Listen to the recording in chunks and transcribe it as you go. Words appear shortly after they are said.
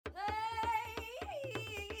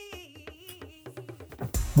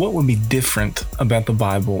What would be different about the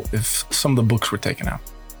Bible if some of the books were taken out?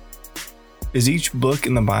 Is each book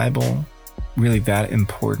in the Bible really that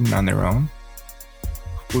important on their own?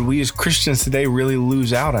 Would we as Christians today really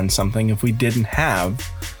lose out on something if we didn't have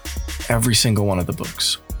every single one of the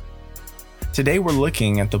books? Today we're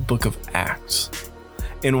looking at the book of Acts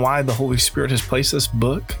and why the Holy Spirit has placed this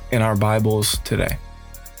book in our Bibles today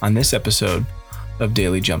on this episode of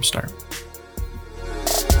Daily Jumpstart.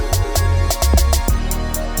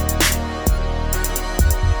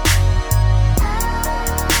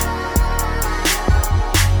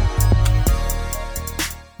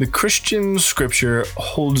 The Christian scripture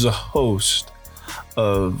holds a host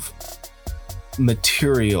of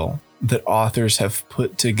material that authors have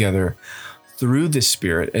put together through the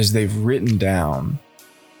Spirit as they've written down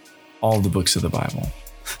all the books of the Bible.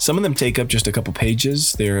 Some of them take up just a couple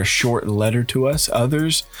pages. They're a short letter to us.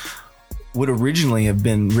 Others would originally have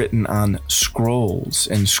been written on scrolls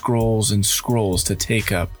and scrolls and scrolls to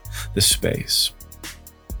take up the space.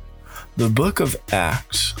 The book of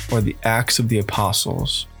Acts, or the Acts of the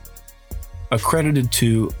Apostles, accredited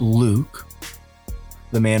to Luke,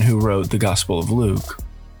 the man who wrote the Gospel of Luke,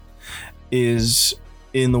 is,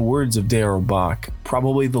 in the words of D.R. Bach,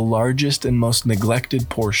 probably the largest and most neglected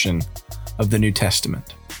portion of the New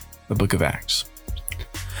Testament, the book of Acts.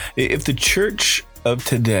 If the church of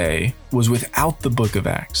today was without the book of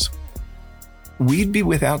Acts, we'd be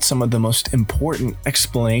without some of the most important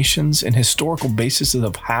explanations and historical bases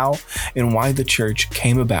of how and why the church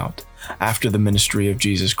came about after the ministry of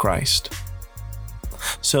Jesus Christ.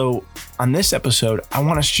 So on this episode, I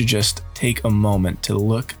want us to just take a moment to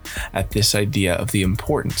look at this idea of the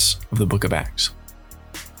importance of the book of Acts.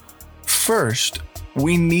 First,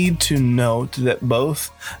 we need to note that both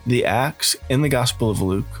the Acts and the Gospel of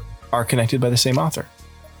Luke are connected by the same author.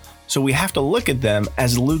 So we have to look at them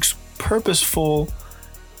as Luke's purposeful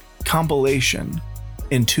compilation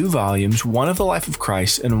in 2 volumes, one of the life of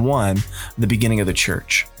Christ and one the beginning of the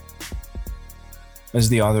church. As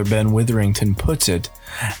the author Ben Witherington puts it,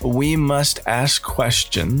 we must ask the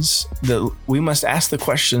questions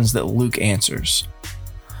that Luke answers.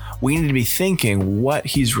 We need to be thinking what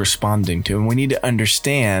he's responding to, and we need to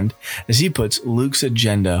understand, as he puts, Luke's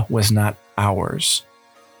agenda was not ours.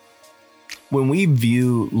 When we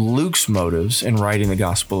view Luke's motives in writing the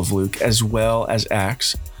Gospel of Luke as well as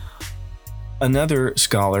Acts, another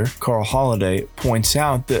scholar, Carl Holliday, points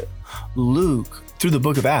out that Luke, through the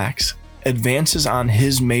book of Acts, advances on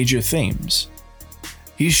his major themes.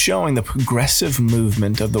 He's showing the progressive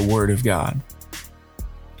movement of the Word of God.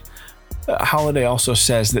 Holliday also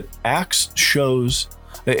says that Acts shows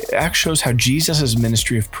how Jesus'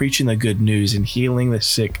 ministry of preaching the good news and healing the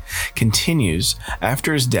sick continues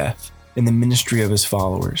after his death in the ministry of his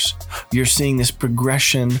followers. You're seeing this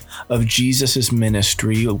progression of Jesus'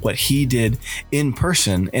 ministry, what he did in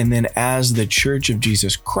person, and then as the Church of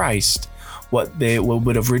Jesus Christ, what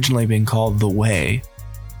would have originally been called the Way,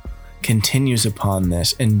 continues upon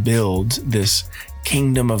this and builds this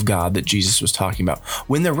kingdom of God that Jesus was talking about.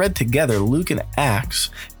 When they're read together, Luke and Acts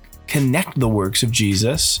connect the works of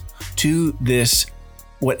Jesus to this,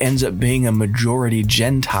 what ends up being a majority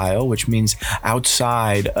Gentile, which means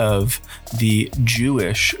outside of the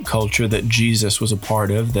Jewish culture that Jesus was a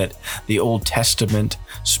part of, that the Old Testament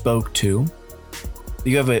spoke to.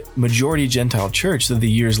 You have a majority Gentile church that the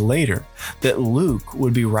years later that Luke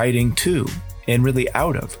would be writing to and really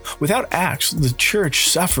out of. Without Acts, the church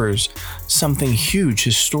suffers something huge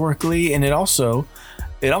historically, and it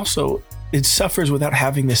suffers without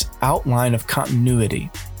having this outline of continuity.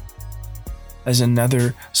 As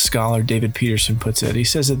another scholar, David Peterson, puts it, he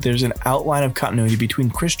says that there's an outline of continuity between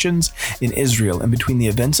Christians in Israel and between the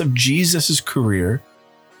events of Jesus' career,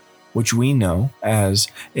 which we know as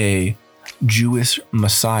a Jewish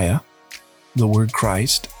Messiah, the word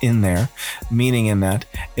Christ in there, meaning in that,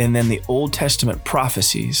 and then the Old Testament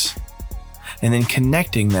prophecies, and then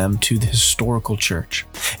connecting them to the historical church.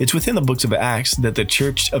 It's within the books of Acts that the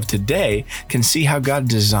church of today can see how God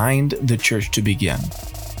designed the church to begin.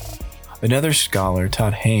 Another scholar,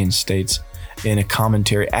 Todd Haynes, states in a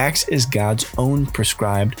commentary, Acts is God's own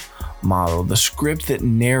prescribed model, the script that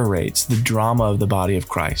narrates the drama of the body of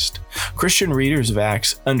Christ. Christian readers of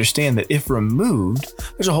Acts understand that if removed,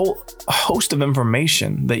 there's a whole host of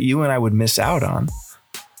information that you and I would miss out on.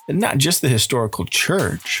 And not just the historical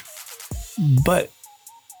church, but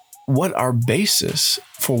what our basis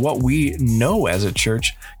for what we know as a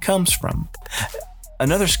church comes from.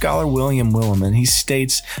 Another scholar, William Willimon, he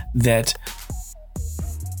states that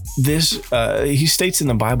He states in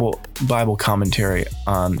the Bible commentary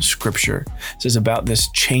on Scripture, says about this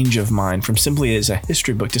change of mind from simply as a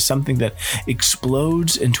history book to something that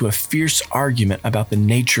explodes into a fierce argument about the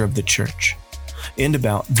nature of the church and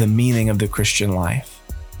about the meaning of the Christian life.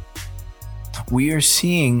 We are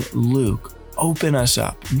seeing Luke open us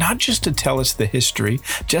up, not just to tell us the history,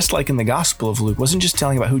 just like in the Gospel of Luke, wasn't just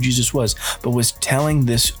telling about who Jesus was, but was telling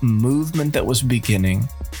this movement that was beginning,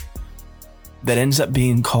 that ends up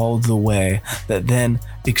being called the Way, that then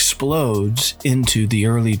explodes into the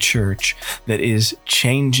early church that is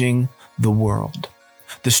changing the world.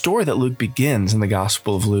 The story that Luke begins in the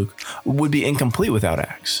Gospel of Luke would be incomplete without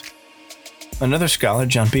Acts. Another scholar,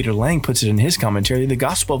 John Peter Lang, puts it in his commentary, the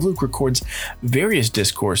Gospel of Luke records various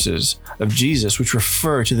discourses of Jesus which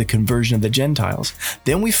refer to the conversion of the Gentiles.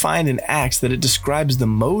 Then we find in Acts that it describes the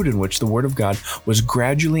mode in which the Word of God was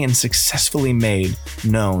gradually and successfully made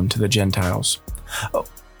known to the Gentiles.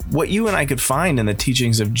 What you and I could find in the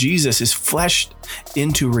teachings of Jesus is fleshed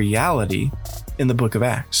into reality in the book of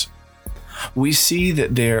Acts. We see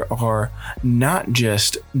that there are not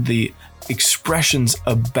just the expressions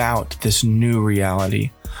about this new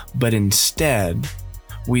reality, but instead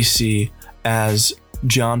we see, as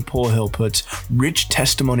John Polhill puts, rich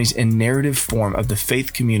testimonies in narrative form of the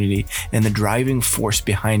faith community and the driving force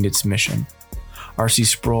behind its mission. R.C.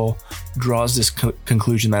 Sproul draws this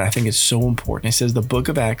conclusion that I think is so important. He says the book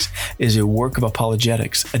of Acts is a work of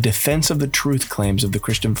apologetics, a defense of the truth claims of the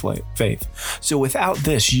Christian faith. So without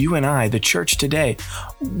this, you and I, the church today,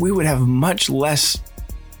 we would have much less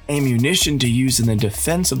ammunition to use in the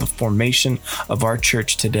defense of the formation of our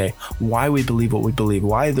church today, why we believe what we believe,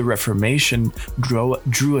 why the Reformation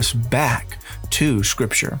drew us back to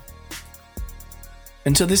Scripture.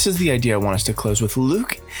 And so this is the idea I want us to close with.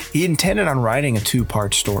 Luke, he intended on writing a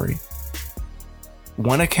two-part story.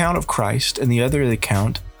 One account of Christ and the other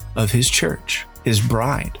account of his church, his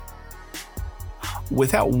bride.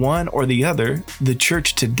 Without one or the other, the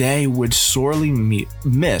church today would sorely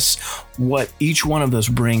miss what each one of those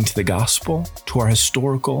bring to the gospel, to our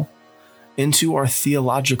historical, and to our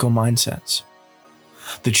theological mindsets.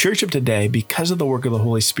 The church of today, because of the work of the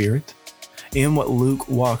Holy Spirit, in what Luke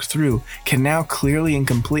walked through, can now clearly and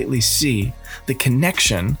completely see the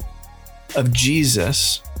connection of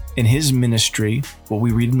Jesus in his ministry, what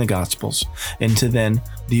we read in the Gospels, into then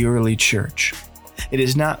the early church. It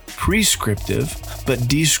is not prescriptive, but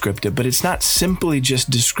descriptive, but it's not simply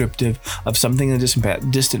just descriptive of something in the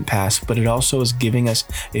distant past, but it also is giving us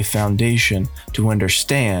a foundation to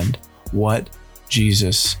understand what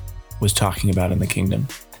Jesus was talking about in the kingdom,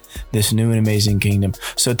 this new and amazing kingdom.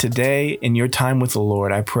 So today, in your time with the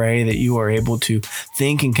Lord, I pray that you are able to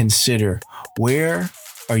think and consider, where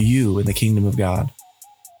are you in the kingdom of God?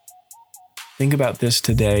 Think about this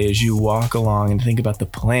today as you walk along and think about the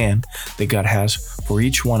plan that God has for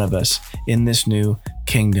each one of us in this new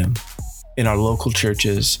kingdom, in our local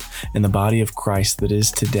churches, in the body of Christ that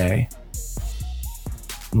is today.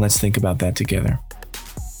 And let's think about that together.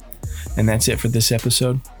 And that's it for this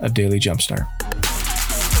episode of Daily Jumpstart.